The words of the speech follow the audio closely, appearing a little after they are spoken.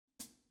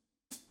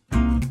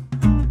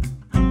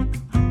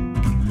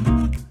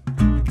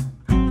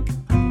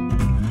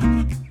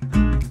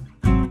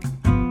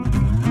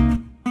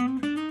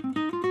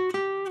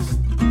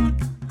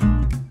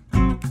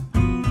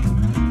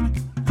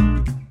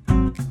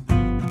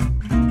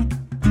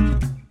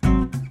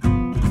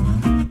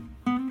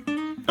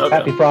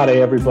Happy Friday,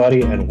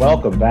 everybody, and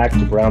welcome back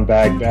to Brown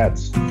Bag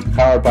Bets.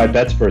 Powered by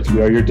BetSperts, we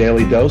are your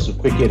daily dose of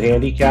quick hit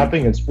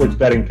handicapping and sports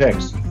betting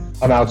picks.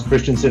 I'm Alex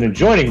Christensen, and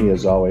joining me,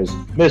 as always,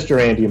 Mr.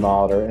 Andy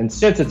Molitor. And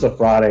since it's a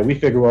Friday, we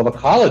figure we'll have a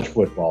college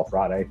football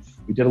Friday.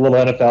 We did a little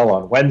NFL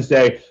on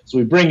Wednesday, so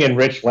we bring in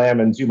Rich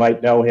Lammons. You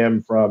might know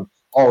him from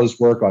all his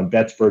work on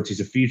BetSperts. He's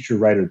a feature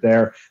writer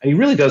there, and he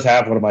really does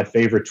have one of my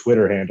favorite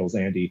Twitter handles,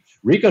 Andy.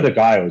 Rico de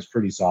Gallo is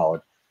pretty solid.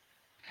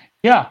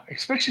 Yeah,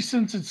 especially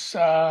since it's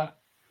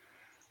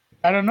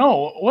I don't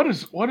know what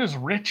is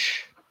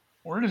rich.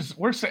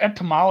 Where's the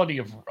etymology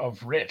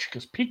of rich?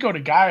 Because Pico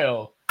de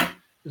Gallo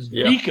is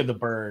beak of the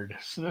bird,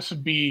 so this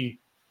would be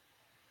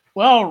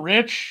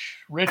Richard,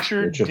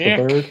 Dick.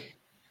 The bird.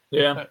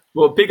 Yeah,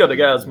 well, Pico de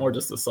Gallo is more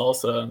just the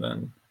salsa, and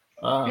then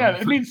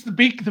it means the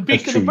beak of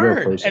the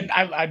bird. And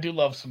I do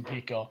love some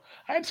pico.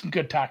 I had some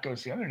good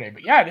tacos the other day,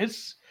 but yeah, it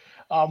is.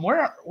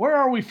 Where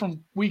are we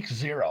from week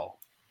 0?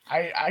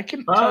 I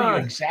can tell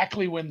you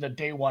exactly when the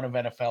day 1 of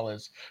NFL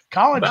is.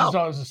 College is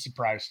always a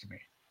surprise to me.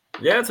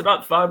 Yeah, it's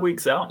about 5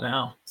 weeks out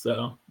now,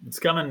 so it's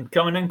coming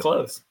in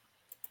close.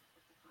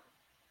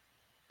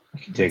 I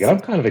can take it. I'm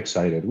kind of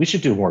excited. We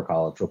should do more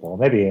college football.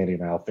 Maybe Andy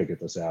and I will figure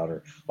this out,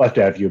 or we'll have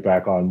to have you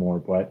back on more.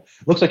 But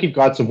it looks like you've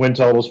got some win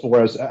totals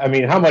for us. I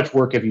mean, how much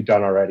work have you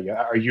done already?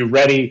 Are you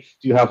ready?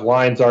 Do you have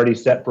lines already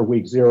set for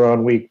week 0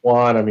 and week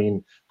 1? I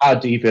mean, how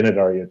deep in it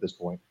are you at this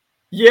point?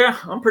 Yeah,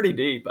 I'm pretty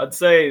deep. I'd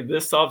say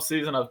this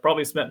offseason I've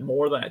probably spent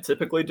more than I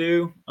typically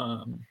do.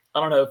 I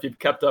don't know if you've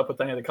kept up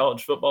with any of the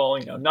college football.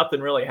 You know,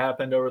 nothing really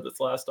happened over this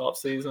last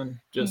offseason.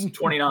 Just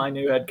 29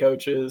 new head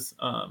coaches.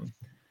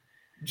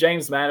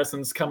 James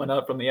Madison's coming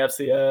up from the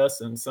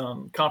FCS and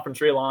some conference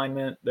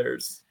realignment.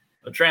 There's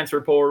a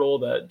transfer portal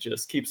that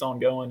just keeps on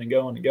going and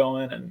going and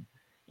going. And,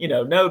 you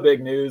know, no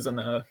big news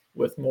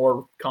with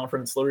more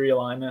conference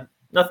realignment.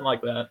 Nothing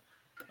like that.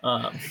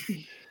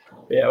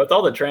 Yeah, with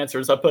all the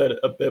transfers, I put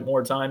a bit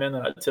more time in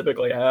than I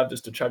typically have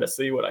just to try to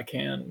see what I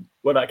can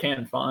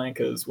find.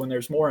 Because when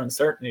there's more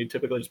uncertainty,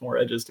 typically there's more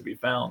edges to be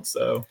found.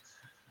 So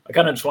I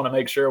kind of just want to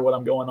make sure what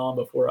I'm going on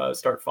before I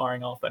start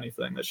firing off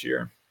anything this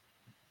year.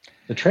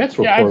 The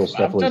transfer portal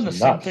stuff was nuts. I've done the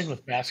same thing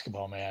with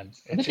basketball, man.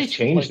 When did they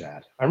change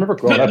that? I remember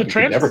growing up. The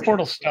transfer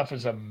portal stuff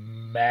is a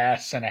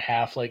mess and a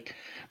half. Like,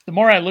 the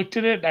more I looked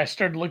at it, I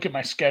started to look at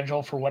my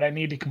schedule for what I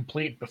need to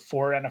complete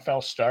before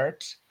NFL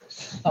starts.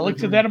 I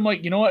looked at that. I'm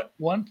like, you know what?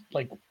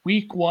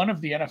 Week 1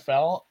 of the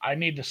NFL, I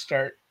need to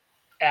start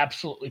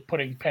absolutely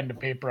putting pen to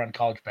paper on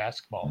college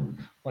basketball.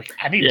 Like,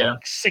 I need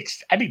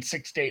 6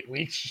 to 8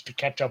 weeks just to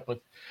catch up with,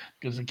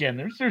 because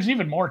again, there's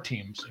even more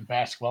teams in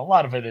basketball. A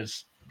lot of it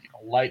is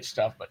light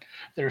stuff, but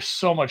there's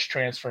so much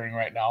transferring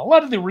right now. A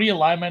lot of the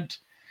realignment,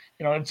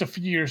 it's a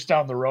few years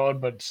down the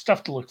road, but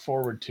stuff to look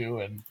forward to.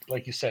 And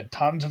like you said,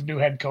 tons of new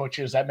head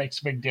coaches. That makes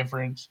a big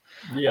difference.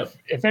 Yeah.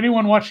 If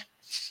anyone watched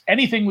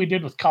anything we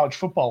did with college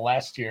football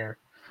last year,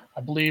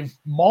 I believe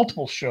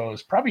multiple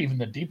shows, probably even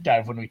the deep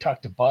dive when we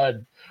talked to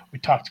Bud, we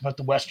talked about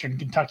the Western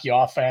Kentucky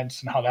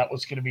offense and how that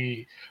was going to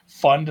be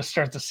fun to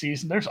start the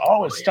season. There's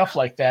always stuff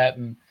like that.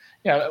 And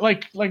yeah,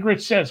 like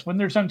Rich says, when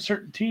there's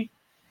uncertainty,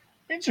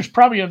 means there's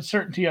probably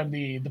uncertainty on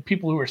the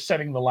people who are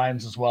setting the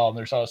lines as well, and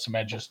there's always some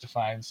edges to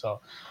find. So,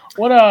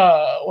 what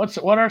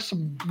are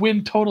some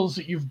win totals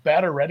that you've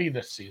bet already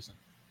this season?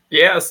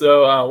 Yeah,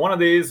 so one of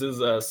these is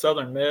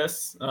Southern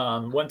Miss.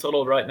 Win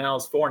total right now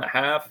is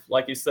 4.5.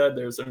 Like you said,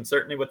 there's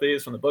uncertainty with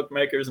these from the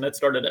bookmakers, and it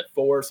started at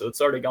 4, so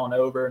it's already gone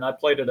over. And I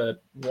played it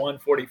at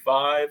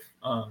 145,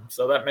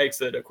 so that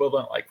makes it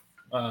equivalent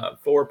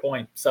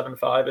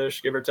 4.75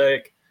 ish, give or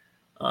take.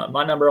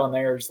 My number on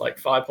there is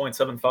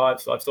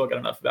 5.75, so I've still got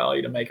enough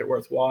value to make it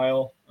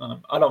worthwhile.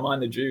 I don't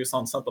mind the juice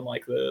on something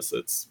like this.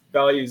 It's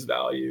value's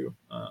value.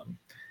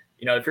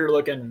 If you're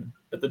looking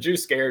at the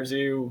juice scares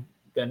you,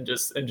 then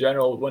just in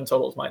general, win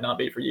totals might not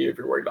be for you if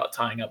you're worried about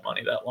tying up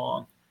money that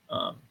long.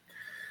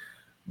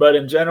 But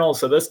in general,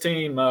 so this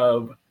team,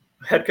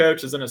 head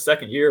coach is in his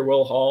second year,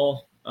 Will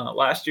Hall.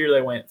 Last year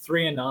they went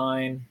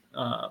 3-9.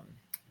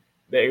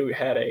 They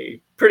had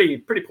a pretty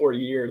poor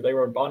year. They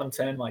were bottom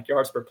 10,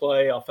 yards per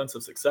play,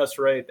 offensive success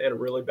rate. They had a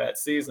really bad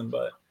season.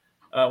 But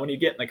when you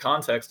get in the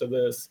context of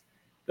this,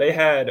 they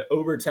had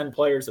over 10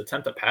 players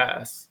attempt to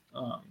pass.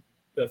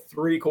 The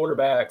 3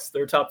 quarterbacks,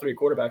 their top 3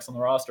 quarterbacks on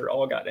the roster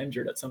all got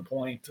injured at some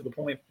point, to the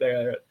point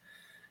that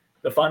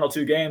the final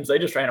 2 games, they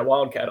just ran a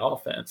Wildcat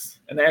offense.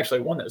 And they actually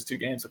won those 2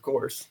 games, of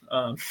course.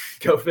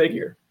 Go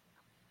figure.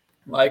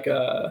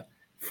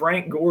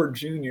 Frank Gore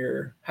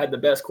Jr. had the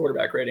best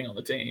quarterback rating on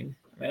the team.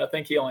 I mean, I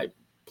think he only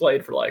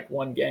played for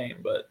 1 game,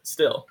 but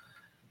still,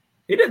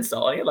 he did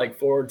solid. He had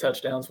 4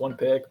 touchdowns, 1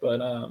 pick, but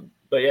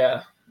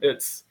yeah,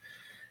 it's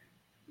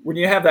when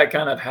you have that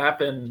kind of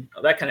happen,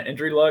 that kind of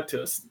injury luck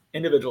to an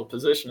individual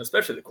position,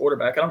 especially the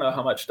quarterback. I don't know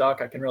how much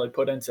stock I can really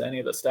put into any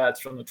of the stats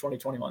from the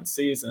 2021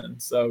 season.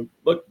 So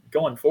look,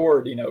 going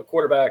forward,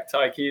 quarterback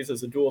Ty Keys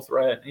is a dual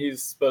threat.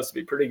 He's supposed to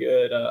be pretty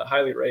good,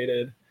 highly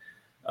rated.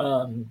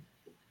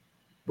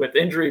 With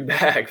injury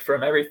back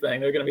from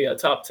everything, they're going to be a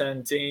top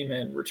 10 team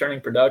in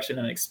returning production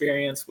and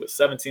experience with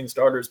 17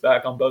 starters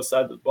back on both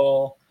sides of the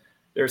ball.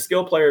 their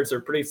skill players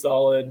are pretty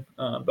solid,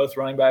 both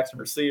running backs and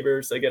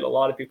receivers. They get a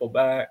lot of people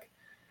back.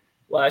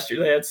 Last year,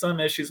 they had some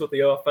issues with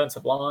the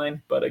offensive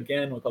line, but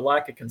again, with a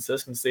lack of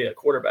consistency at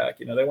quarterback,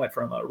 they went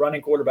from a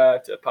running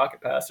quarterback to pocket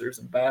passers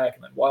and back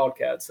and then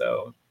wildcat.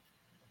 So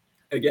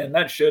again,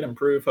 that should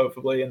improve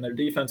hopefully. And their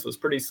defense was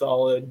pretty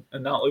solid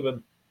and not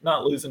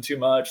losing too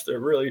much. They're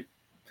really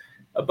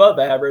above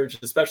average,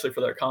 especially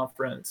for their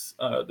conference,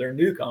 their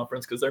new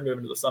conference, because they're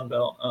moving to the Sun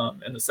Belt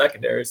in the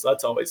secondary. So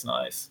that's always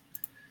nice.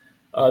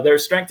 Their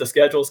strength of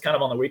schedule is kind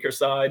of on the weaker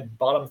side,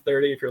 bottom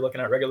 30 if you're looking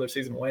at regular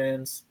season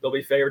wins. They'll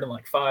be favored in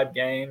like 5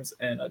 games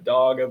and a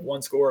dog of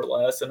 1 score or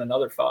less and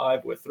another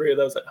 5 with 3 of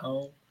those at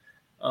home.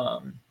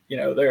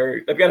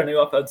 They've got a new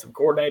offensive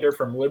coordinator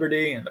from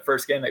Liberty, and the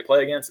first game they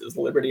play against is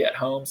Liberty at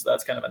home, so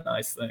that's kind of a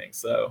nice thing.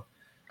 So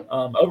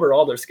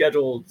overall, their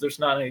schedule, there's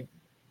not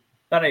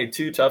any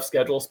too tough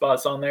schedule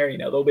spots on there.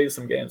 There'll be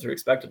some games they're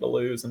expected to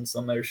lose and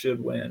some they should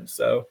win.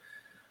 So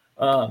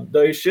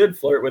they should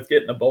flirt with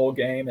getting a bowl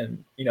game.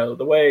 And,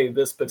 the way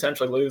this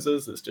potentially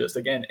loses is just,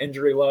 again,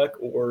 injury luck,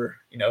 or,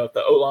 if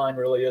the O-line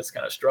really is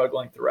kind of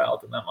struggling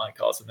throughout, then that might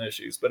cause some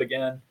issues. But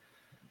again,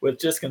 with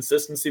just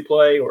consistency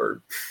play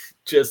or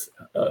just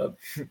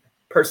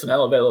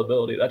personnel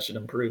availability, that should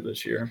improve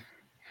this year.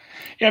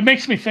 Yeah, it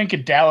makes me think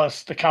of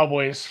Dallas, the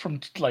Cowboys from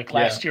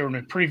last year when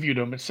we previewed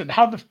them. It said,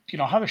 how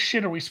the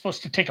shit are we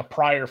supposed to take a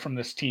prior from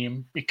this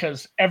team?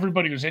 Because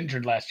everybody was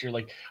injured last year.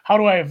 Like, how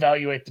do I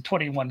evaluate the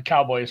 21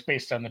 Cowboys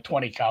based on the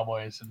 20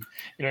 Cowboys?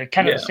 And,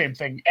 kind of the same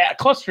thing.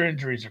 Cluster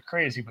injuries are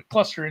crazy, but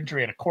cluster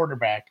injury at a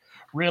quarterback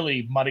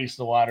really muddies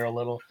the water a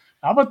little.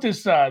 How about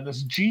this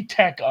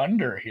G-Tech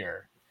under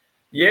here?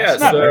 Yeah,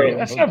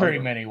 that's not very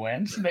many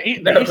wins. The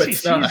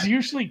ACC is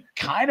usually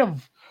kind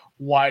of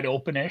wide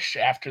open-ish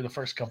after the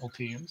first couple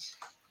teams.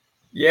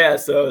 Yeah,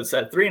 so it's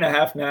at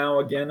 3.5 now.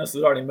 Again, this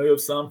has already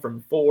moved some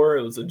from 4.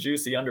 It was a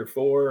juicy under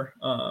 4.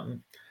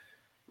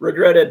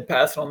 Regretted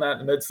passing on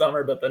that in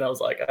midsummer, but then I was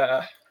like,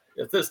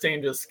 if this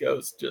team just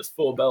goes just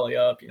full belly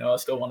up, I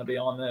still want to be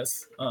on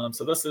this.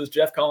 So this is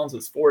Jeff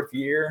Collins' 4th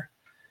year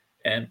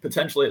and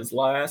potentially his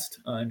last.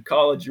 In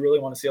college, you really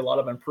want to see a lot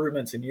of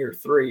improvements in year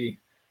 3.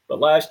 But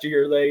last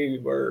year, they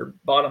were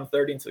bottom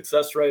 30 in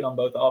success rate on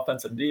both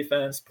offense and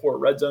defense, poor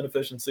red zone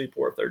efficiency,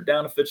 poor third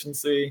down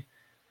efficiency.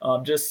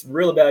 Just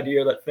really bad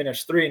year that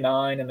finished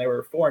 3-9, and they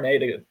were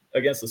 4-8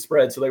 against the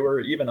spread. So they were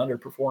even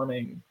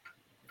underperforming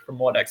from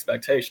what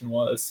expectation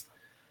was.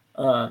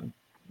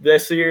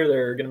 This year,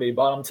 they're going to be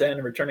bottom 10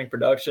 in returning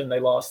production. They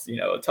lost,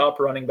 a top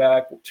running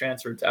back,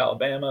 transferred to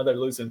Alabama. They're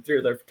losing 3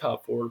 of their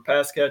top 4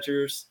 pass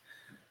catchers.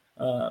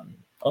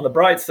 On the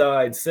bright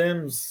side,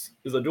 Sims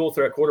is a dual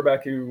threat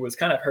quarterback who was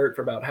kind of hurt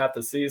for about half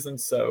the season.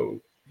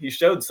 So he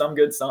showed some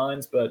good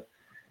signs, but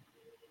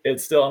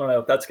it's still, I don't know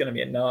if that's going to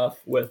be enough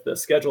with the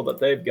schedule that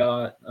they've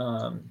got.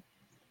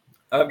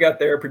 I've got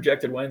their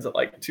projected wins at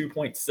like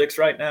 2.6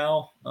 right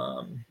now.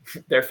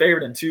 They're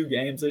favored in 2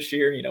 games this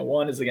year.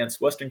 One is against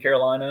Western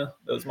Carolina,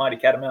 those mighty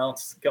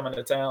Catamounts coming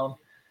to town.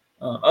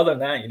 Other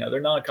than that, their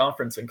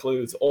non-conference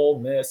includes Ole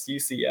Miss,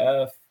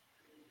 UCF,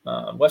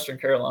 Western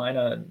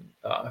Carolina, and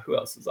who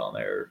else is on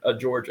there?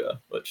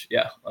 Georgia, which,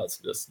 that's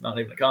just not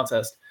even a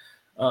contest.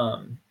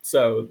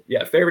 So,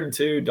 favored in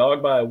 2,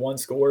 dogged by 1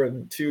 score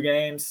in 2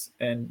 games.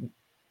 And,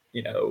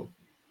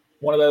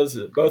 one of those,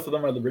 both of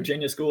them are the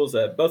Virginia schools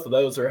that both of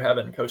those are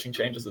having coaching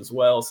changes as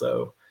well.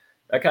 So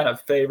that kind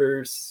of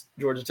favors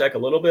Georgia Tech a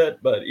little bit.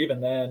 But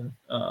even then,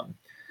 a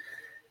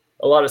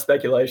lot of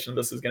speculation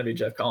this is going to be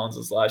Jeff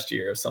Collins' last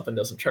year if something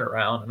doesn't turn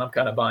around. And I'm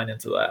kind of buying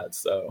into that.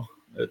 So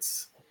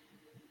it's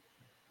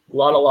a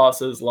lot of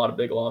losses, a lot of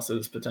big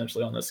losses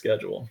potentially on this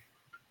schedule.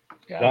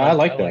 Yeah, I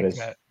like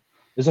that.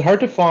 Is it hard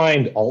to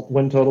find alt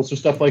win totals or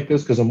stuff like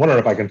this? Because I'm wondering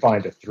if I can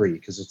find a 3.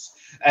 Because it's,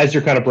 as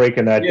you're kind of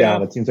breaking that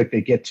down, it seems like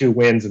they get 2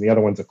 wins and the other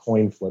one's a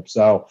coin flip.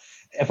 So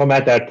if I'm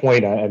at that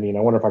point, I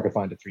wonder if I could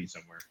find a 3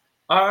 somewhere.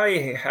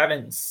 I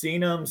haven't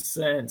seen them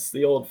since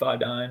the old 5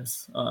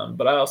 dimes,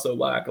 but I also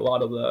lack a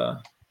lot of the.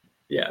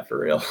 Yeah, for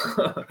real.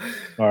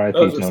 All right,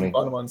 those are some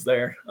fun ones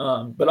there.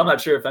 But I'm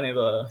not sure if any of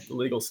the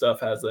legal stuff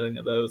has any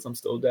of those. I'm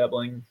still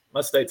dabbling.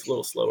 My state's a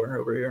little slower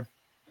over here.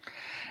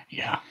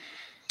 Yeah.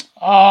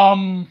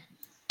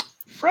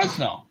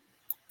 Fresno.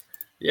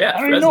 Yeah,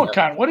 I don't even know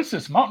what is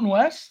this? Mountain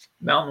West?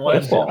 Mountain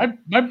West.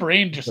 My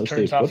brain just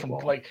turns off from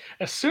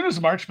as soon as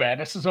March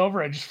Madness is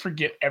over, I just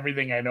forget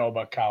everything I know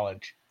about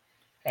college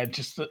and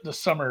just the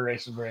summer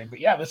races brain. But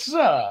yeah, this is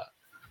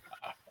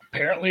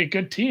apparently a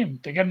good team.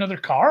 They got another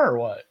car or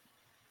what?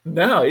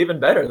 No, even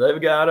better.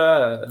 They've got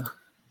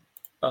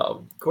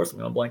of course I'm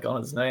going to blank on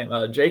his name.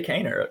 Jay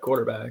Kaner at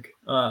quarterback.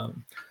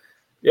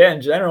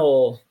 In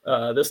general,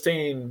 this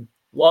team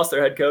lost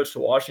their head coach to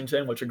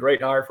Washington, which is a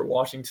great hire for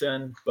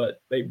Washington, but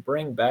they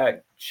bring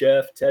back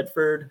Jeff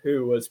Tedford,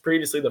 who was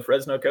previously the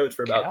Fresno coach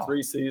for about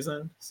 3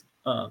 seasons.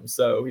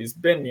 So he's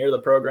been near the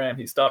program.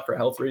 He stopped for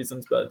health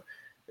reasons, but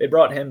they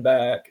brought him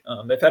back.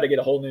 They've had to get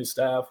a whole new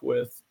staff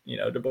with,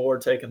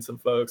 DeBoer taking some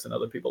folks and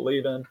other people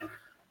leaving.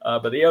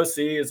 But the OC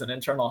is an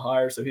internal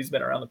hire, so he's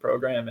been around the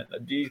program. And the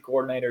D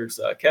coordinator's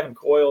Kevin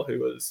Coyle, who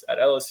was at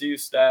LSU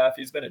staff.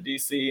 He's been a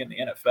DC in the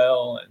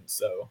NFL. And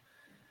so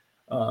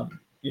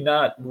you're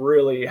not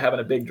really having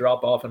a big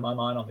drop-off in my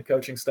mind on the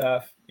coaching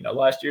staff.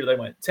 Last year they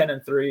went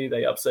 10-3.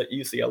 They upset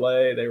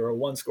UCLA. They were a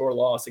one-score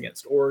loss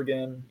against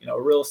Oregon.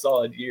 A real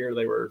solid year.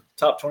 They were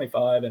top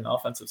 25 in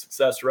offensive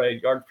success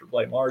rate, yards per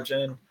play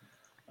margin,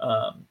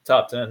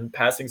 top 10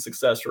 passing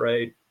success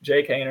rate.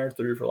 Jake Haener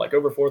threw for like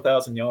over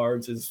 4,000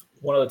 yards, is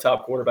one of the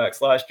top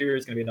quarterbacks last year.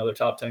 He's going to be another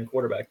top 10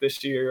 quarterback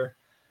this year.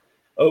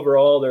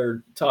 Overall,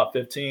 they're top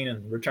 15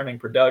 in returning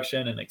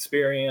production and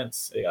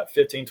experience. They got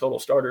 15 total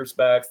starters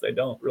back. They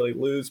don't really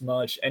lose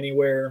much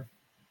anywhere.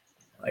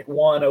 Like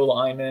one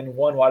O-lineman,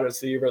 one wide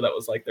receiver that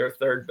was like their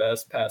third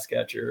best pass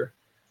catcher.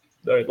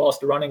 They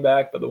lost a running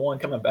back, but the one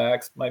coming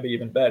back might be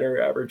even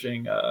better,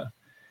 averaging,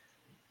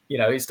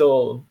 he's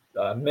still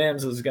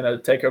Mims is going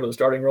to take over the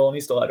starting role, and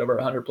he still had over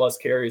 100-plus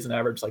carries and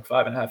averaged like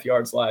 5.5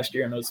 yards last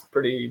year, and was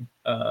pretty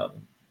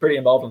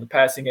involved in the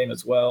passing game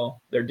as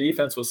well. Their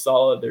defense was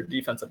solid. Their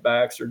defensive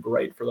backs are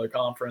great for their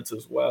conference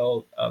as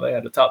well. They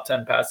had a top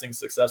 10 passing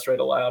success rate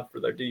allowed for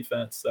their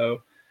defense.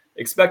 So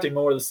expecting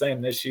more of the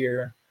same this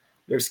year.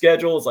 Their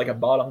schedule is like a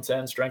bottom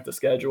 10 strength of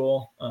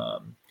schedule.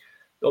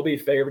 They'll be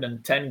favored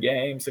in 10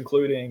 games,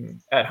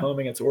 including at home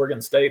against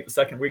Oregon State the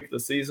second week of the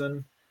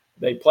season.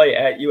 They play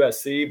at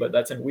USC, but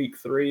that's in week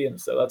 3. And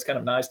so that's kind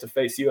of nice to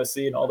face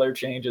USC and all their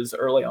changes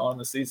early on in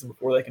the season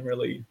before they can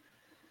really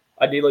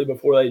 – ideally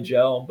before they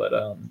gel,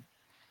 but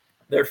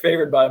they're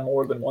favored by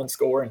more than one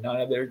score in 9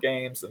 of their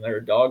games, and they're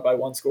a dog by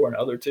one score in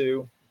other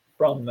 2.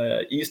 From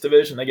the East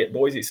Division, they get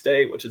Boise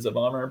State, which is a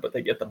bummer, but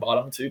they get the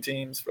bottom 2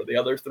 teams for the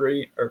other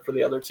 3 or for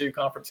the other 2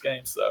 conference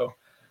games. So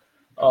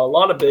a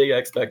lot of big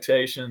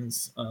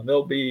expectations.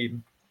 They'll be,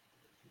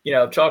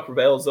 if chalk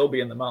prevails, they'll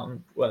be in the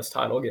Mountain West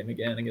title game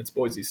again against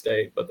Boise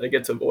State, but they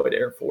get to avoid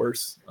Air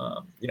Force.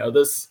 For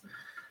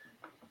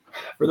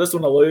this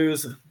one to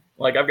lose,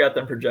 like I've got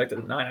them projected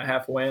at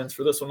 9.5 wins.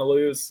 For this one to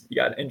lose, you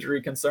got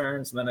injury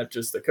concerns, and then if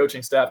just the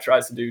coaching staff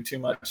tries to do too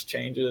much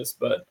changes,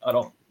 but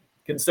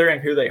considering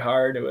who they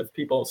hired with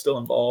people still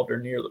involved or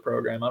near the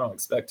program, I don't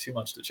expect too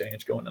much to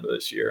change going into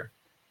this year.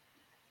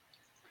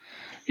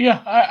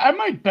 Yeah, I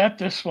might bet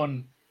this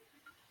one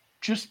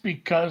just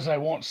because I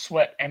won't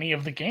sweat any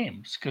of the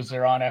games because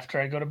they're on after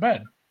I go to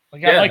bed.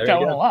 Like I like that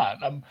one a lot.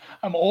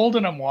 I'm old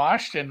and I'm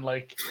washed, and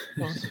like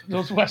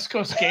those West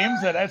Coast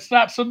games, that's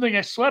not something I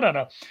sweat on.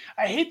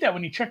 I hate that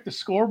when you check the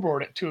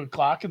scoreboard at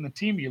 2:00 and the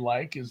team you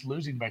like is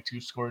losing by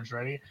 2 scores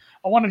already.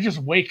 I want to just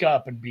wake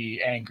up and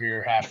be angry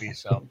or happy.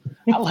 So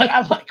I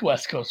like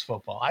West Coast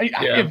football. I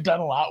have done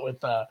a lot with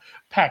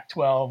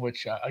Pac-12,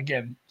 which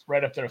again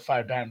right up there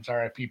 5 times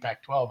RIP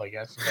Pac-12, I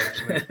guess.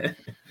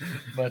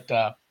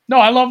 But no,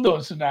 I love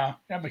those, and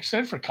I'm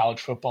excited for college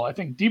football. I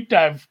think deep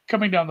dive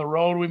coming down the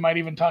road. We might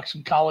even talk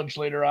some college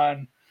later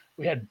on.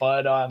 We had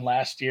Bud on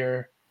last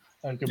year.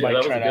 I think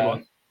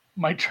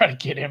might try to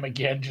get him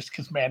again, just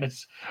because, man,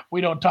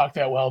 we don't talk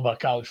that well about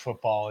college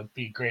football. It'd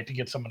be great to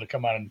get someone to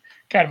come on and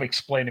kind of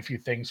explain a few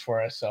things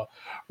for us. So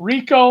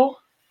Rico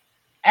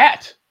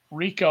at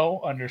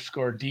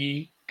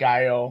Rico_D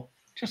Gallo,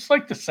 just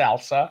like the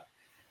salsa,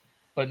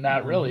 but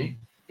not really,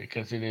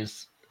 because it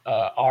is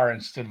R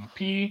instead of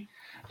P.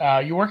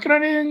 You working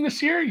on anything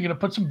this year? You gonna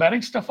put some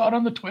betting stuff out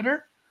on the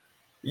Twitter?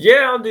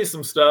 Yeah, I'll do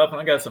some stuff,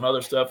 and I got some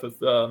other stuff with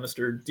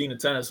Mr. Dean of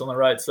Tennis on the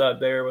right side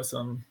there with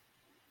some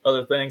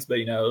other things. But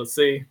we'll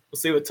see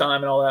with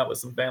time and all that with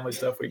some family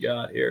stuff we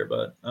got here.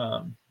 But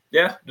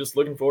just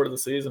looking forward to the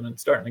season and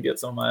starting to get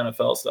some of my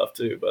NFL stuff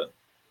too. But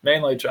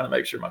mainly trying to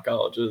make sure my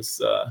college is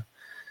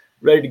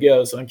ready to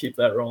go, so I can keep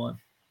that rolling.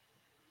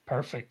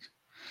 Perfect.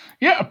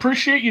 Yeah,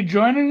 appreciate you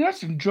joining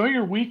us. Enjoy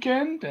your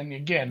weekend. And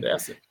again,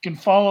 you can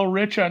follow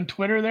Rich on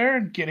Twitter there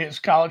and get his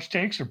college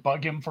takes or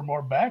bug him for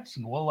more bets.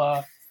 And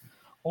we'll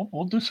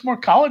do some more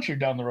college here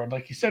down the road.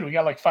 Like you said, we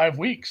got like 5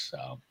 weeks.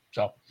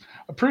 So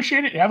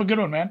appreciate it. Have a good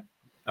one, man.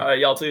 All right,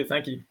 y'all too.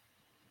 Thank you.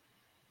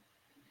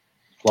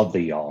 Love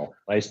the y'all.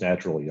 Nice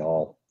natural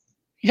y'all.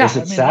 Yeah, Is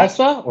it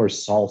salsa or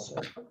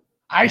salsa?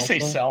 I say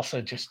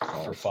salsa just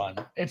for fun.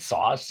 It's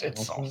sauce.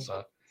 It's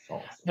salsa.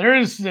 There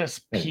is this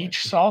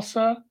peach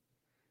salsa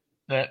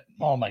that,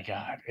 oh my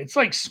God, it's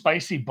like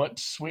spicy but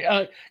sweet.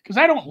 Because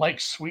I don't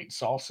like sweet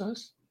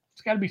salsas.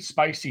 It's got to be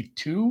spicy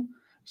too.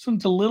 This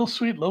one's a little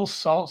sweet, little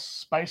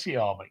spicy.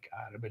 Oh my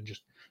God, I've been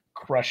just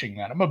crushing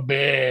that. I'm a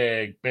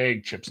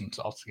big chips and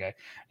salsa guy.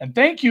 And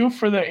thank you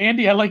for the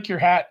Andy, I like your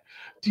hat.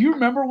 Do you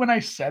remember when I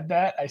said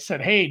that? I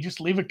said, hey, just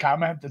leave a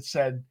comment that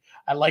said,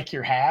 I like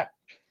your hat.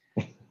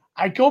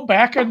 I go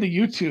back on the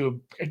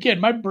YouTube. Again,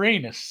 my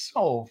brain is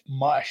so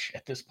mush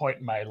at this point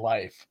in my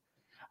life.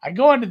 I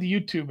go onto the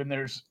YouTube, and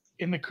there's,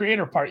 in the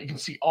creator part, you can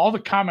see all the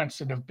comments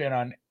that have been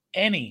on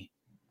any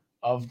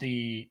of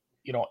the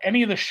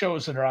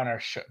shows that are on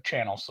our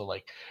channel. So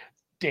like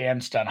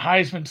Dan's done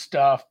Heisman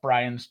stuff.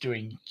 Brian's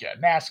doing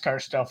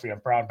NASCAR stuff. We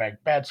have Brown Bag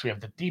Bets. We have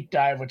the deep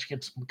dive, which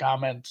gets some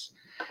comments.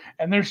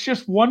 And there's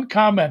just one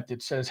comment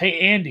that says, hey,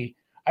 Andy,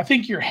 I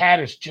think your hat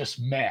is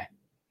just meh.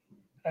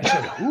 I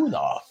said, who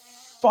the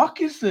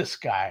fuck is this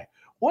guy?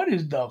 What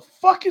is the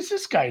fuck is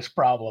this guy's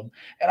problem?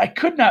 And I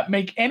could not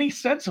make any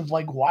sense of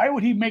like, why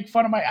would he make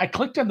fun of I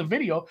clicked on the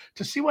video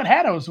to see what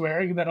hat I was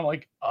wearing. And then I'm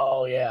like,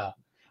 oh yeah,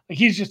 like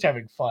he's just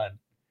having fun.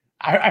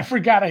 I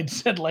forgot I'd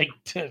said like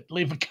to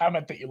leave a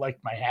comment that you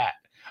liked my hat.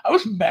 I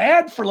was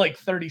mad for like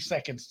 30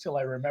 seconds till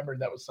I remembered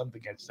that was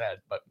something I said,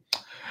 but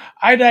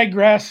I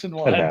digress, and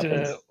we'll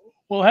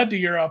head to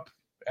Europe,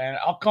 and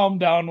I'll calm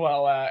down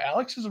while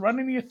Alex is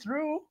running you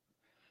through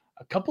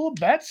a couple of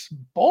bets,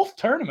 both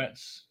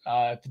tournaments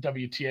at the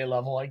WTA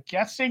level. I'm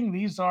guessing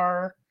these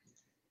are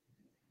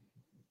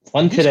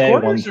one today,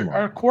 one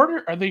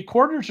tomorrow. Are they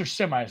quarters or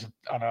semis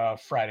on a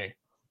Friday?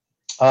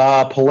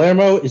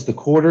 Palermo is the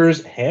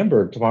quarters.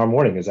 Hamburg tomorrow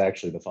morning is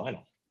actually the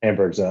final.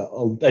 Hamburg's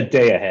a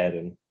day ahead,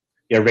 and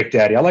yeah, Rick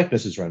Daddy. I like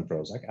Mrs.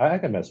 Renfro's. I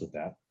can mess with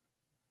that.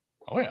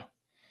 Oh yeah.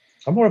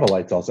 I'm more of a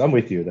light also. I'm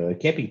with you though.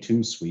 It can't be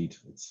too sweet.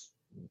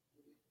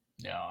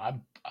 No,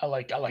 I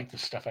like the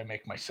stuff I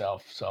make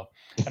myself. So,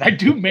 and I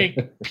do make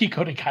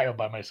pico de gallo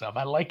by myself.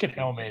 I like it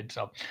homemade.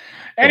 So,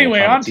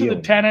 anyway, on to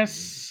the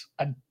tennis.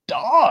 A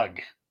dog.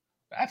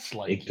 That's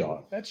like big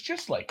dog. That's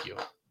just like you.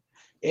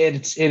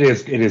 It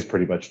is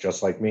pretty much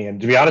just like me.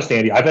 And to be honest,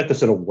 Andy, I bet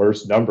this at a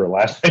worse number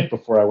last night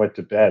before I went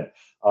to bed.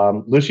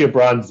 Lucia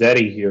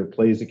Bronzetti here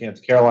plays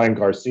against Caroline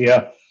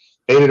Garcia.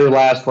 Hated her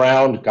last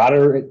round, got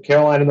her at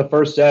Caroline in the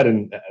first set,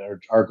 and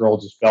our girl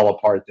just fell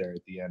apart there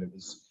at the end. It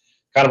was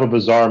kind of a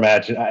bizarre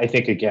match. And I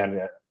think, again,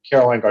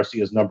 Caroline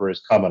Garcia's number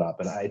is coming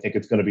up, and I think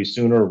it's going to be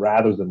sooner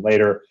rather than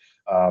later.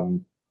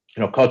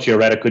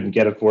 Cocciaretta couldn't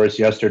get it for us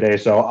yesterday,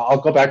 so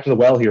I'll go back to the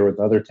well here with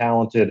another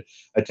talented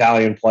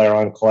Italian player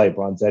on clay.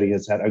 Bronzetti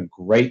has had a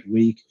great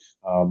week.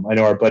 I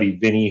know our buddy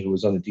Vinny, who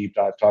was on the Deep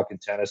Dive Talking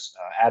Tennis,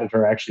 added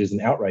her actually as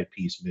an outright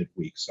piece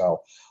midweek.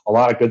 So a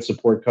lot of good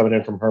support coming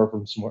in from her,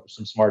 from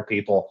some smart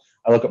people.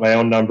 I look at my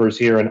own numbers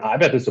here, and I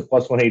bet this at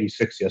plus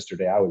 186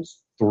 yesterday. I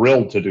was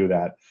thrilled to do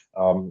that.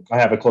 I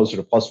have it closer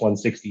to plus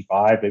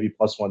 165, maybe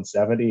plus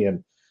 170,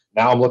 and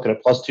now I'm looking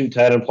at plus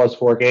 210 and plus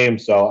 4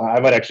 games. So I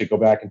might actually go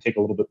back and take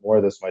a little bit more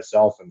of this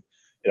myself and,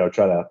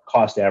 try to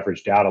cost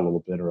average down a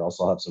little bit, or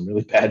else I'll have some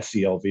really bad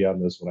CLV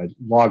on this when I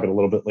log it a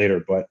little bit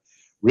later. But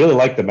really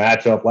like the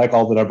matchup, like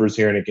all the numbers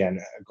here. And again,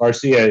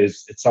 Garcia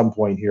is at some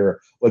point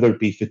here, whether it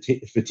be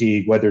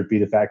fatigue, whether it be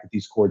the fact that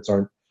these courts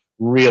aren't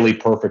really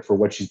perfect for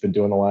what she's been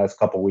doing the last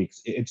couple of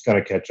weeks, it's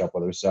going to catch up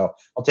with her. So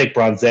I'll take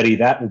Bronzetti.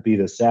 That will be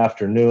this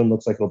afternoon.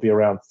 Looks like it'll be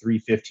around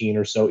 3:15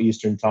 or so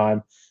Eastern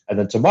time. And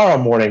then tomorrow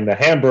morning, the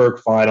Hamburg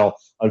final.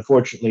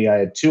 Unfortunately, I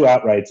had two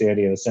outrights,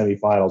 Andy, in the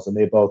semifinals, and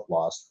they both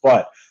lost.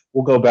 But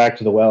we'll go back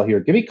to the well here.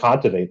 Give me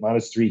Kontaveit,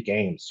 -3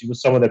 games. She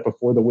was someone that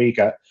before the week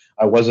I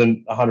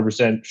wasn't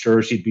 100%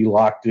 sure she'd be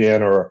locked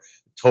in or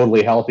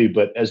totally healthy,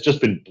 but has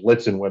just been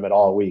blitzing women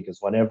all week.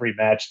 Has won every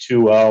match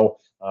 2-0.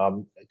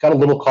 Got a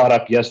little caught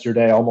up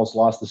yesterday, almost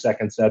lost the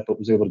second set, but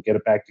was able to get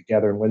it back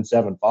together and win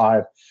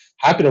 7-5.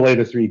 Happy to lay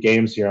the 3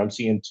 games here. I'm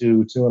seeing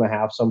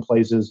 2.5 some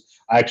places.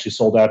 I actually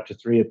sold out to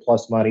 3 at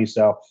plus money,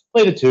 so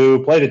played a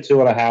 2, played a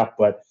 2.5,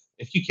 but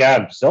if you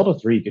can, sell to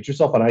 3. Get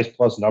yourself a nice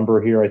plus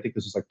number here. I think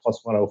this is like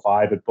plus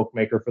 105 at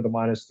Bookmaker for the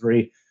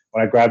 -3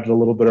 when I grabbed it a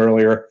little bit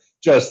earlier.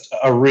 Just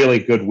a really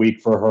good week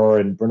for her.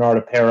 And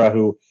Bernarda Pera,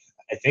 who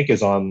I think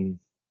is on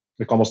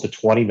like almost a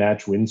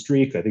 20-match win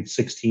streak, I think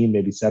 16,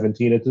 maybe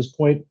 17 at this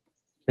point,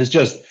 is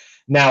just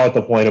now at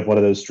the point of one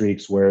of those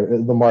streaks where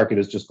the market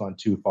has just gone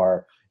too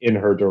far in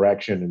her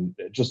direction,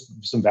 and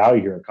just some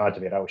value here in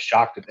Kontaveit. I was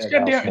shocked at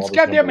that. It's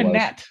goddamn a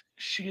net.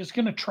 She is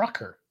going to truck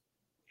her.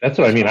 That's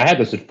what I mean. I had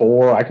this at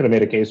 4. I could have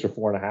made a case for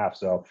 4.5.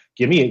 So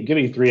give me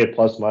 3 at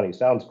plus money.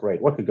 Sounds great.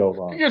 What could go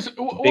wrong?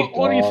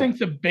 What do you think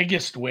the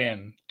biggest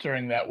win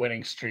during that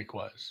winning streak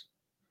was?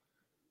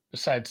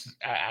 Besides,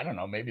 I don't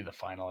know, maybe the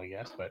final, I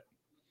guess. But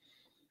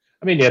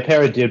I mean, yeah,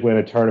 Pera did win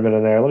a tournament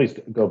in there. Let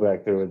me go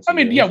back through and see. I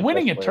mean, yeah,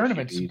 winning a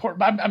tournament is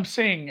important. I'm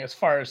saying as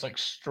far as like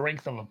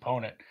strength of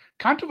opponent,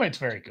 Kontaveit's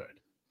very good.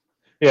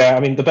 Yeah,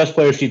 I mean, the best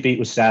player she beat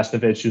was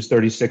Sasnovich, who's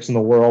 36 in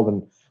the world,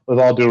 and with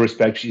all due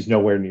respect, she's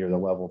nowhere near the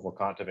level of what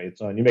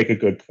Kontaveit's on. You make a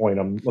good point.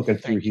 I'm looking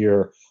through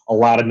here, a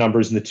lot of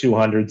numbers in the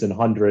 200s and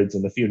hundreds,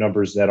 and the few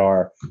numbers that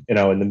are, in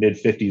the mid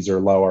 50s or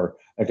lower.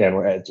 Again,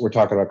 we're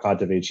talking about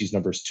Kontaveit. She's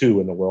numbers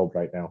 2 in the world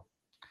right now.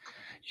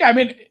 Yeah, I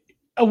mean,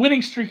 a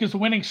winning streak is a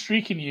winning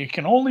streak, and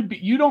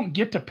you don't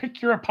get to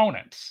pick your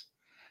opponents.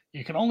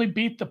 You can only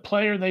beat the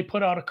player they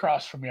put out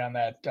across from you on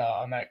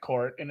that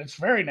court, and it's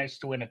very nice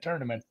to win a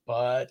tournament,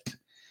 but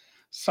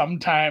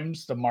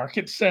sometimes the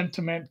market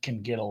sentiment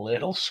can get a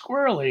little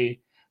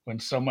squirrely when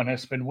someone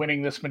has been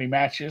winning this many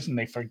matches and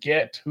they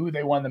forget who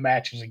they won the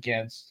matches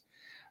against.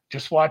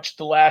 Just watch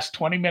the last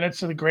 20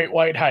 minutes of the Great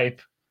White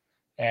Hype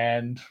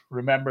and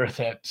remember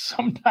that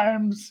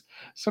sometimes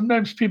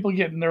people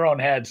get in their own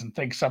heads and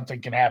think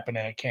something can happen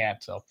and it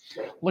can't. So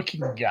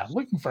looking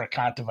for a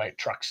Kontaveit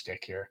truck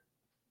stick here.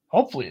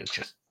 Hopefully it's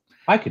just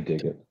I could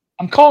dig it.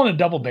 I'm calling a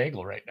double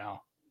bagel right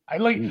now.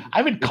 I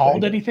haven't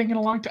called anything in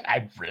a long time.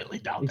 I really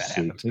doubt that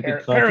happens.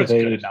 Pera's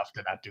good enough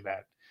to not do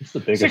that. It's the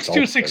biggest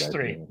 6-2,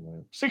 6-3.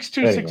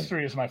 6-2,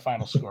 6-3 is my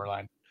final score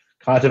line.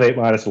 Cultivate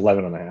minus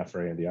 11.5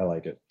 for Andy. I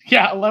like it.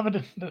 Yeah,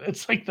 11.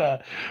 It's like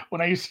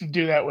when I used to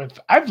do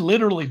that I've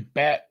literally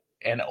bet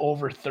an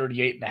over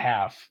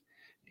 38.5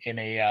 in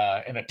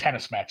a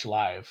tennis match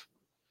live.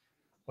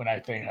 When I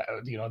think,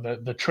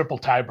 the triple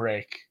tie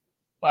break.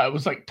 Well, it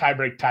was like tie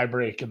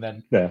break. And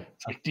then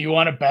It's like, do you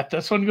want to bet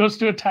this one goes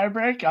to a tie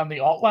break on the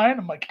alt line?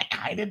 I'm like, I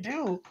kind of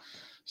do.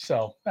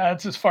 So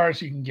that's as far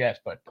as you can get.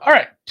 But all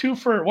right,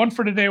 one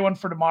for today, one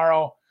for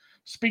tomorrow.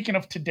 Speaking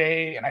of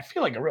today, and I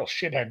feel like a real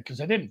shithead because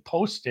I didn't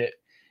post it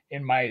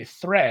in my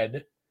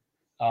thread.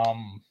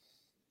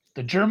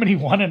 The Germany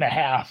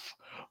 1.5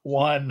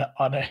 won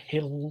on a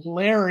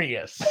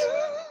hilarious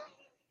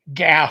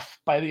gaff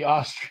by the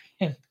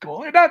Austrian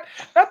goalie. Not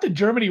that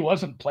Germany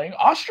wasn't playing.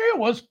 Austria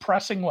was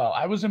pressing well.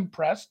 I was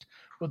impressed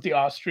with the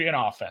Austrian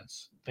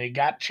offense. They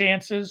got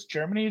chances.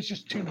 Germany is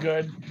just too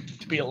good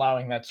to be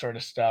allowing that sort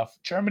of stuff.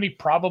 Germany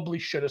probably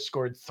should have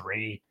scored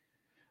 3.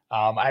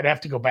 I'd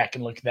have to go back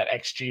and look at that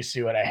XG,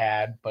 see what I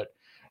had. But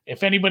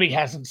if anybody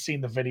hasn't seen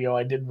the video,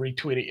 I did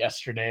retweet it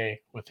yesterday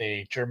with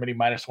a Germany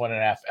minus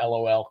 1.5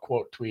 LOL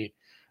quote tweet.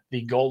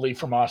 The goalie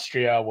from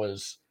Austria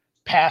was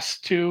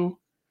passed to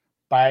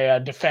by a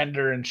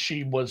defender, and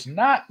she was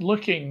not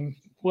looking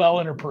well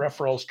in her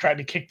peripherals, tried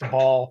to kick the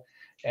ball,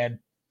 and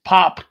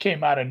Pop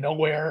came out of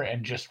nowhere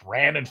and just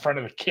ran in front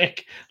of the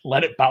kick,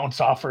 let it bounce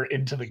off her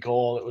into the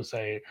goal. It was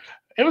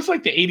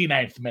like the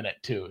 89th minute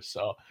too.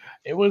 So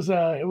it was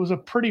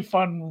a pretty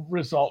fun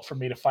result for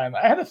me to find.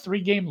 I had a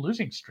 3-game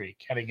losing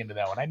streak heading into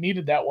that one. I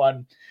needed that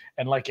one.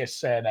 And like I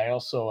said, I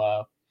also,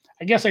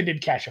 I guess I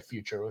did cash a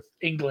future with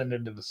England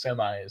into the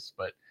semis,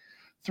 but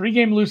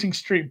 3-game losing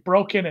streak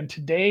broken. And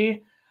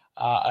today,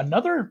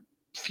 another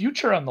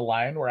future on the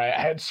line where I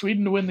had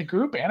Sweden to win the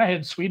group and I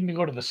had Sweden to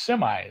go to the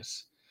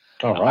semis.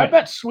 All right. I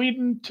bet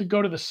Sweden to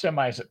go to the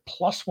semis at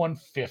plus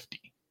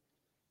 150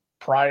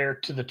 prior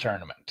to the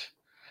tournament.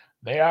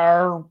 They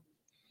are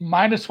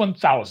minus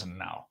 1,000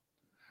 now.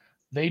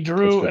 They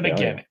drew, and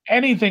again,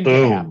 anything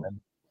can happen.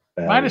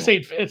 Minus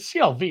 8, it's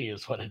CLV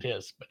is what it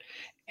is, but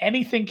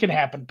anything can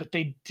happen. But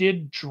they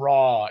did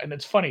draw, and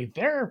it's funny,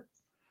 they're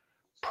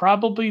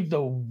probably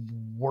the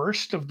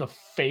worst of the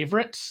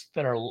favorites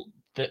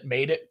that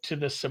made it to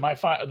the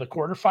semifinal, the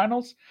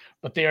quarterfinals,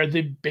 but they are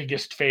the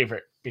biggest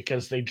favorite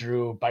because they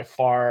drew by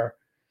far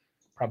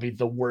probably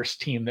the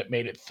worst team that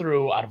made it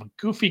through out of a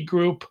goofy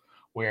group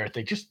where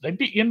they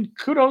beat, and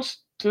kudos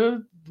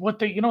to what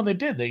they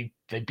did.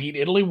 They beat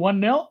Italy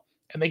 1-0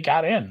 and they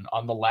got in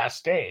on the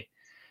last day.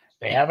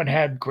 They haven't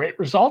had great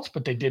results,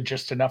 but they did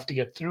just enough to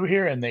get through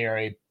here, and they are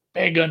a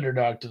big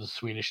underdog to the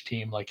Swedish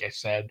team. Like I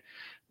said,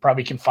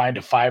 probably can find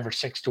a 5 or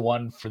 6 to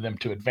 1 for them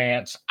to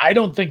advance. I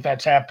don't think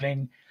that's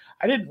happening.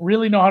 I didn't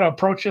really know how to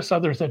approach this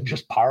other than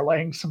just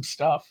parlaying some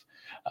stuff.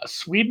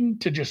 Sweden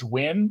to just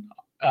win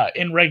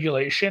in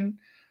regulation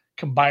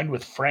combined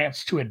with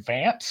France to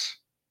advance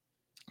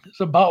is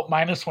about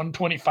minus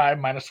 125,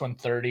 minus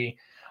 130.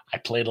 I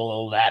played a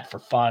little of that for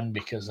fun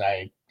because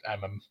I'm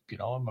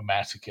a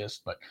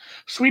masochist. But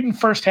Sweden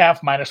first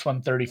half minus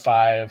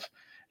 135.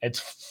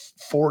 It's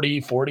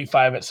 40,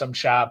 45 at some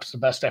shops. The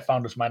best I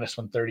found was minus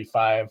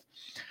 135.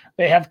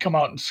 They have come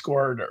out and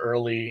scored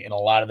early in a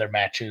lot of their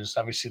matches.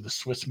 Obviously, the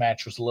Swiss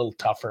match was a little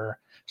tougher.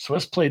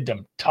 Swiss played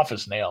them tough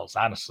as nails,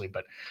 honestly.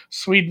 But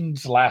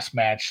Sweden's last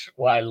match,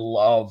 well, I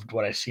loved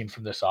what I've seen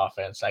from this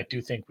offense. I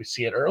do think we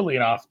see it early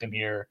and often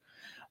here.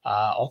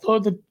 Although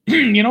the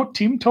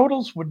team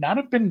totals would not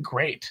have been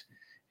great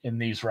in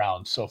these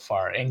rounds so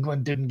far.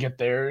 England didn't get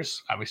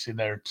theirs. Obviously,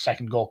 their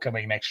second goal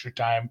coming in extra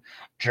time.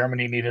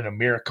 Germany needed a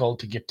miracle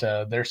to get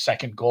to their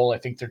second goal. I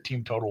think their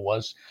team total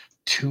was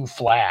 2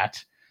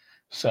 flat.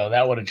 So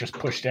that would have just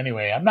pushed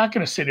anyway. I'm not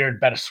going to sit here and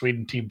bet a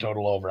Sweden team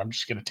total over. I'm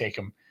just going to take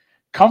them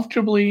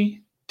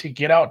comfortably to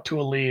get out to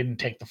a lead and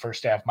take the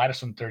first half,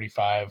 minus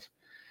 135.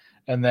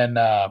 And then,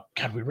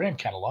 we ran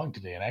kind of long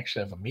today and I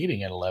actually have a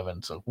meeting at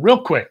 11. So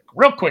real quick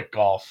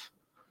golf.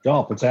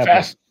 Golf, what's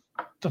happening?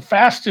 The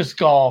fastest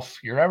golf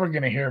you're ever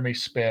going to hear me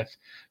spit.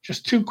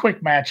 Just 2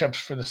 quick matchups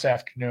for this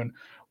afternoon.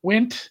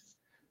 Went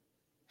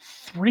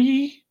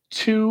 3,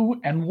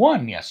 2, and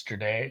 1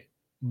 yesterday,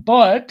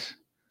 but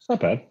it's not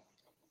bad.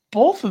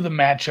 Both of the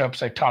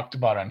matchups I talked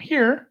about on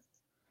here,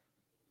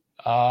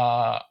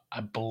 I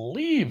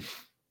believe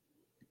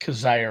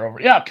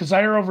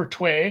Kazire over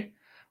Tway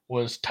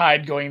was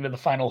tied going into the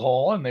final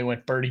hole, and they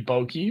went birdie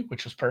bogey,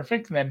 which was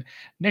perfect. And then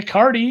Nick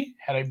Hardy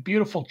had a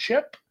beautiful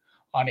chip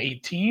on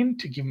 18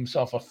 to give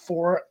himself a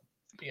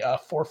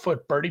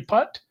 4-foot birdie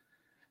putt.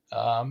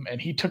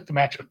 And he took the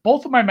match.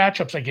 Both of my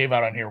matchups I gave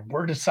out on here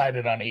were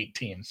decided on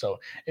 18. So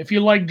if you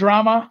like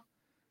drama,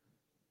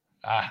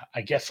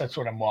 I guess that's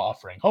what I'm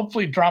offering.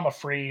 Hopefully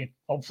drama-free.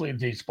 Hopefully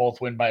these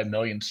both win by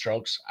 1,000,000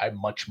 strokes. I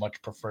much,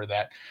 much prefer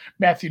that.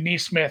 Matthew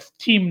Neesmith,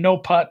 team no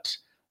putt.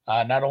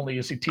 Not only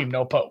is he team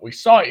no putt, we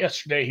saw it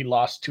yesterday. He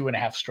lost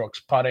 2.5 strokes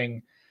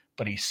putting,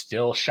 but he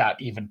still shot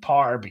even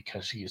par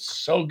because he is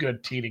so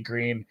good tee to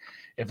green.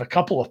 If a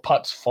couple of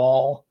putts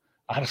fall,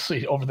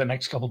 honestly, over the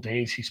next couple of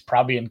days, he's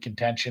probably in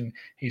contention.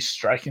 He's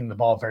striking the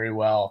ball very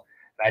well.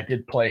 I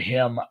did play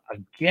him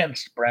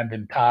against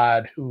Brendan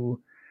Todd,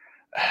 who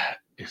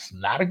is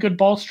not a good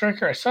ball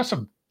striker. I saw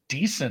some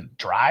decent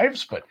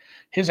drives, but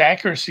his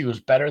accuracy was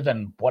better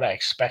than what I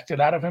expected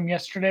out of him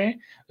yesterday.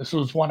 This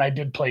was one I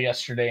did play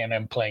yesterday and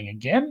I'm playing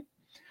again.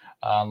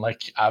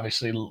 Like,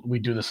 obviously, we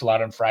do this a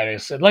lot on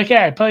Fridays. Said, like,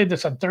 yeah, I played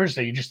this on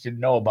Thursday. You just didn't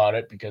know about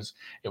it because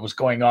it was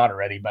going on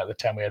already by the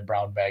time we had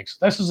brown bags.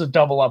 This is a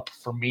double up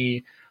for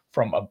me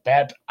from a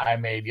bet I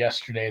made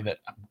yesterday that,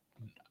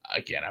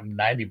 again, I'm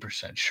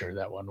 90% sure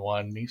that one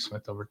won.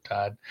 Neesmith over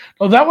Todd.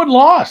 No, that one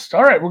lost.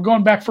 All right, we're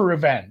going back for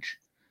revenge.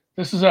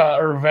 This is a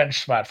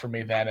revenge spot for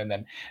me then. And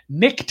then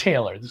Nick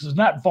Taylor. This is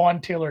not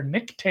Vaughn Taylor.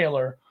 Nick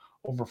Taylor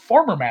over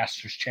former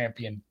Masters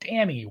champion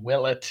Danny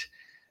Willett.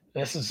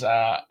 This is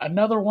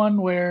another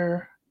one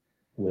where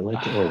will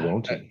it or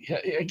won't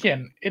it?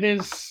 Again, it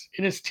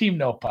is team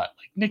no putt.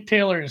 Like, Nick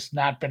Taylor has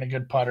not been a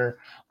good putter.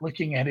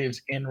 Looking at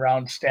his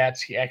in-round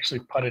stats, he actually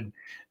putted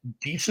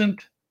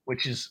decent,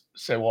 which is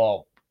say,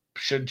 well,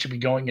 shouldn't you be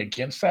going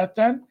against that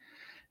then?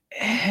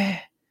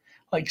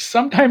 Like,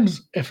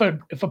 sometimes if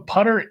a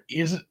putter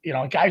is,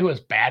 a guy who has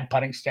bad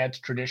putting stats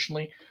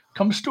traditionally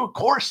comes to a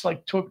course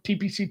like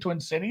TPC Twin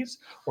Cities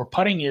where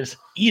putting is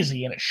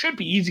easy, and it should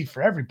be easy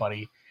for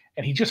everybody,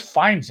 and he just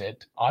finds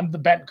it on the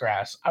bent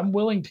grass, I'm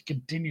willing to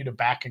continue to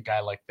back a guy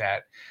like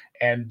that.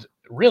 And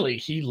really,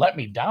 he let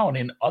me down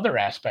in other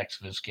aspects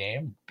of his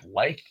game,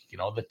 like,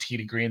 the tee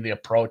to green, the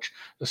approach,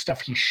 the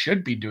stuff he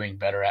should be doing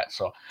better at.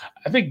 So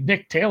I think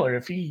Nick Taylor,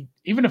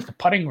 even if the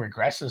putting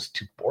regresses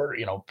to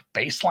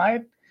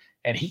baseline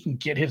and he can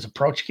get his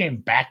approach game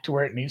back to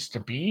where it needs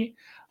to be,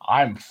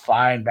 I'm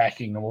fine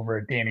backing him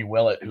over Danny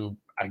Willett, who,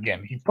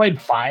 again, he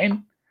played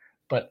fine,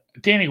 but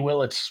Danny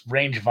Willett's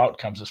range of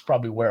outcomes is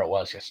probably where it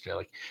was yesterday.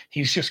 Like,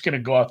 he's just going to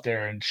go out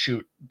there and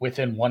shoot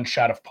within one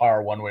shot of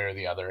par one way or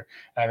the other.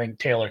 I think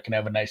Taylor can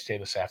have a nice day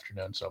this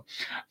afternoon. So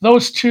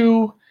those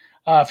two,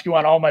 if you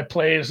want all my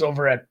plays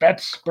over at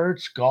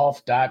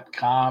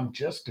betspurtsgolf.com,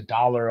 just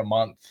 $1 a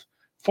month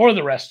for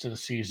the rest of the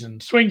season.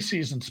 Swing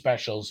season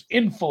specials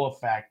in full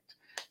effect.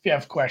 If you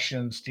have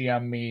questions,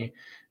 DM me.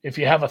 If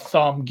you have a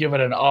thumb, give it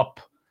an up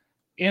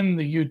in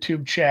the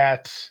YouTube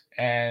chat,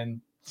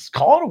 and let's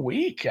call it a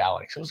week,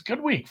 Alex. It was a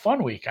good week,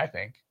 fun week, I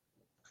think.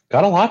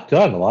 Got a lot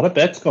done, a lot of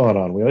bets going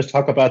on. We always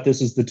talk about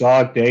this as the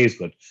dog days,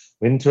 but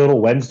Win Total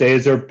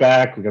Wednesdays are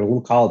back. We got a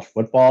little college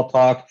football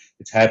talk.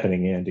 It's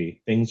happening,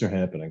 Andy. Things are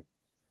happening.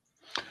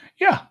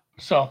 Yeah.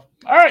 So, all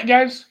right,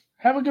 guys.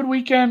 Have a good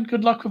weekend.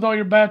 Good luck with all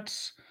your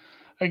bets.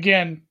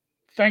 Again,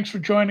 thanks for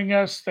joining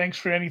us. Thanks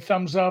for any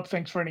thumbs up.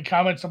 Thanks for any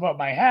comments about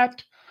my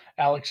hat,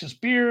 Alex's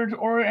beard,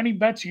 or any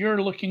bets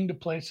you're looking to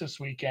place this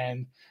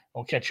weekend.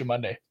 We'll catch you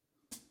Monday.